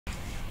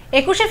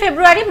21শে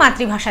ফেব্রুয়ারি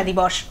মাতৃভাষা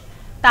দিবস।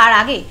 তার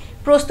আগে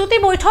প্রস্তুতি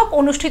বৈঠক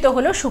অনুষ্ঠিত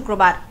হলো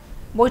শুক্রবার।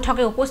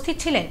 বৈঠকে উপস্থিত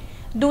ছিলেন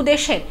দু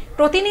দেশের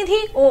প্রতিনিধি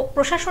ও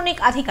প্রশাসনিক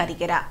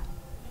আধিকারিকেরা।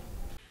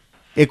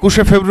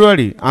 21শে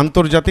ফেব্রুয়ারি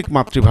আন্তর্জাতিক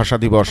মাতৃভাষা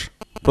দিবস।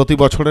 প্রতি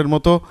বছরের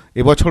মতো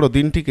এবছরও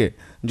দিনটিকে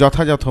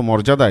যথাযথ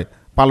মর্যাদায়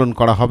পালন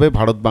করা হবে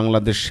ভারত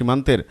বাংলাদেশ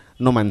সীমান্তের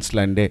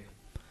নোম্যান্সল্যান্ডে।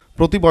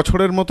 প্রতি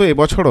বছরের মতো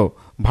এবছরও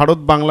ভারত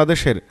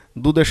বাংলাদেশের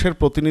দুদেশের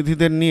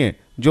প্রতিনিধিদের নিয়ে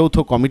যৌথ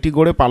কমিটি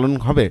গড়ে পালন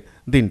হবে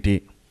দিনটি।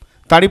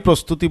 তারই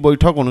প্রস্তুতি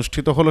বৈঠক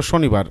অনুষ্ঠিত হলো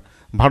শনিবার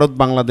ভারত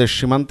বাংলাদেশ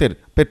সীমান্তের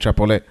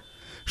পেট্রাপোলে।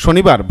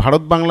 শনিবার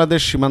ভারত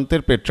বাংলাদেশ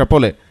সীমান্তের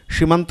পেট্রাপোলে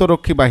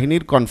সীমান্তরক্ষী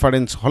বাহিনীর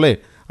কনফারেন্স হলে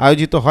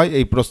আয়োজিত হয়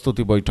এই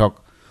প্রস্তুতি বৈঠক।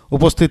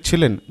 উপস্থিত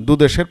ছিলেন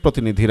দুদেশের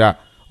প্রতিনিধিরা,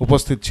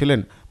 উপস্থিত ছিলেন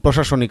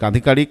প্রশাসনিক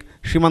আধিকারিক,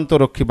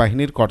 সীমান্তরক্ষী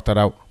বাহিনীর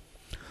কর্তারাও।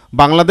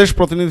 বাংলাদেশ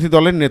প্রতিনিধি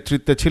দলের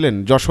নেতৃত্বে ছিলেন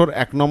যশোর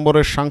 ১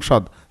 নম্বরের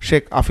সাংসদ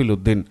শেখ আফিল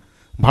উদ্দিন।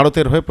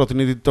 ভারতের হয়ে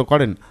প্রতিনিধিত্ব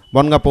করেন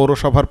বনগাঁ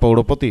পৌরসভার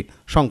পৌরপতি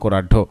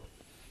শঙ্করাঢ্য।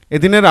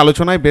 এদিনের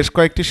আলোচনায় বেশ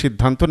কয়েকটি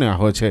সিদ্ধান্ত নেওয়া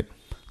হয়েছে।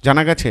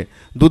 জানা গেছে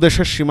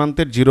দুদেশের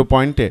সীমান্তের জিরো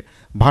পয়েন্টে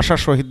ভাষা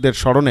শহীদদের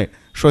স্মরণে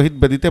শহীদ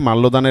বেদিতে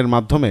মাল্যদানের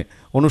মাধ্যমে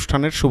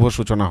অনুষ্ঠানের শুভ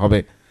সূচনা হবে।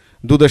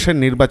 দুদেশের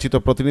নির্বাচিত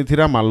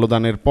প্রতিনিধিরা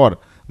মাল্যদানের পর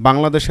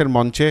বাংলাদেশের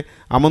মঞ্চে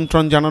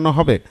আমন্ত্রণ জানানো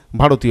হবে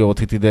ভারতীয়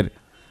অতিথিদের।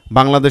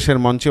 বাংলাদেশের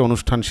মঞ্চে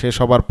অনুষ্ঠান শেষ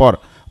হবার পর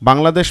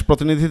বাংলাদেশ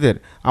প্রতিনিধিদের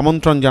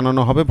আমন্ত্রণ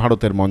জানানো হবে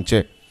ভারতের মঞ্চে।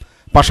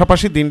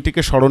 পাশাপাশি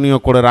দিনটিকে স্মরণীয়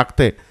করে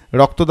রাখতে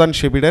রক্তদান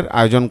শিবিরের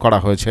আয়োজন করা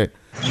হয়েছে।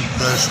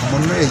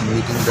 সমন্বয়ে এই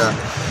মিটিংটা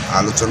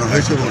আলোচনা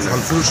হয়েছে এবং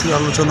ফলপ্রসূ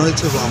আলোচনা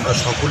হয়েছে এবং আমরা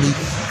সকলেই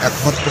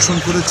একমত পোষণ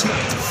করেছি।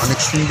 অনেক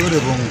সুন্দর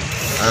এবং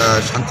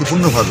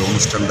শান্তিপূর্ণভাবে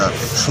অনুষ্ঠানটা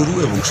শুরু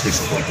এবং শেষ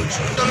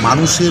হয়েছে।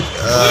 মানুষের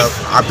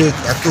আবেগ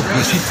এত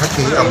বেশি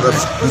থাকে, আমরা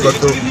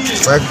বিগত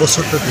কয়েক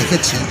বছরটা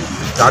দেখেছি।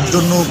 তার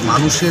জন্য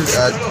মানুষের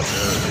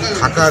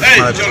থাকার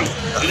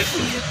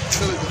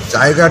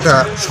জায়গাটা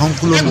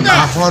সংকুলন না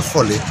হওয়ার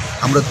ফলে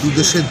আমরা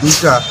দুদেশের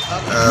দুইটা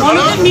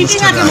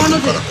অনুষ্ঠান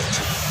আয়োজন করা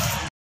হয়েছে।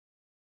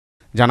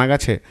 জানা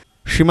গেছে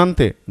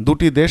সীমান্তে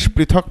দুটি দেশ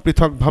পৃথক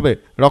পৃথকভাবে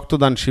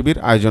রক্তদান শিবির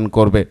আয়োজন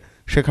করবে।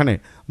 সেখানে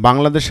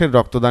বাংলাদেশের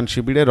রক্তদান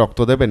শিবিরে রক্ত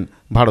দেবেন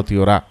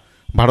ভারতীয়রা,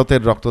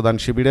 ভারতের রক্তদান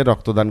শিবিরে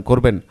রক্তদান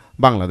করবেন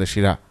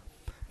বাংলাদেশিরা।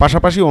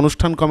 পাশাপাশি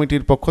অনুষ্ঠান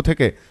কমিটির পক্ষ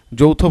থেকে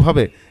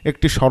যৌথভাবে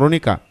একটি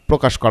স্মরণিকা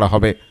প্রকাশ করা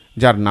হবে,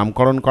 যার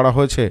নামকরণ করা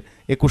হয়েছে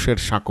 21-এর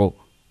সাঁকো।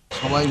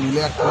 সবাই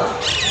মিলে একটা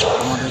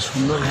আমাদের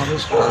সুন্দরভাবে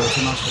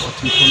আলোচনা সভা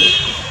ঠিক হলে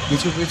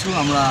কিছু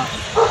আমরা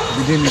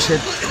বিধি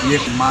নিষেধ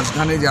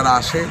মাঝখানে যারা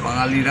আসে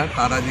বাঙালিরা,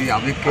 তারা যে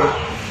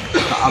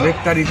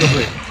আবেগতাড়িত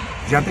হয়ে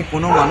যাতে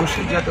কোনো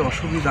মানুষের যাতে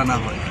অসুবিধা না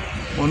হয়,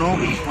 কোনো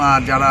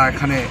যারা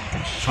এখানে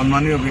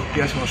সম্মানীয় ব্যক্তি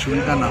আছে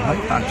অসুবিধা না হয়,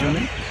 তার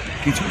জন্যে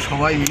কিছু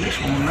সবাই মিলে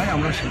সমন্বয়ে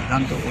আমরা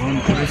সিদ্ধান্ত গ্রহণ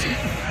করেছি।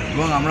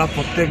 এবং আমরা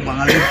প্রত্যেক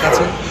বাঙালির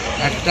কাছে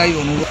একটাই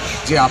অনুরোধ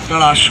যে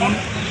আপনারা আসুন,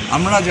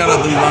 আমরা যারা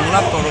দুই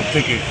বাংলার তরফ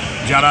থেকে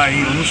যারা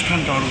এই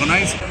অনুষ্ঠানটা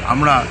অর্গানাইজ,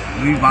 আমরা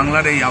দুই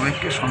বাংলার এই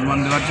আবেগকে সম্মান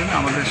দেওয়ার জন্য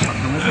আমাদের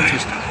সাধ্যমতো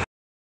চেষ্টা।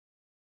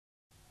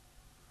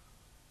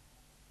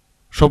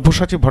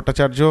 সব্যসাচী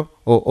ভট্টাচার্য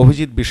ও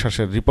অভিজিৎ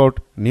বিশ্বাসের রিপোর্ট,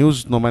 নিউজ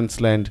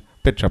নোম্যান্সল্যান্ড,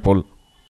 পেট্রাপোল।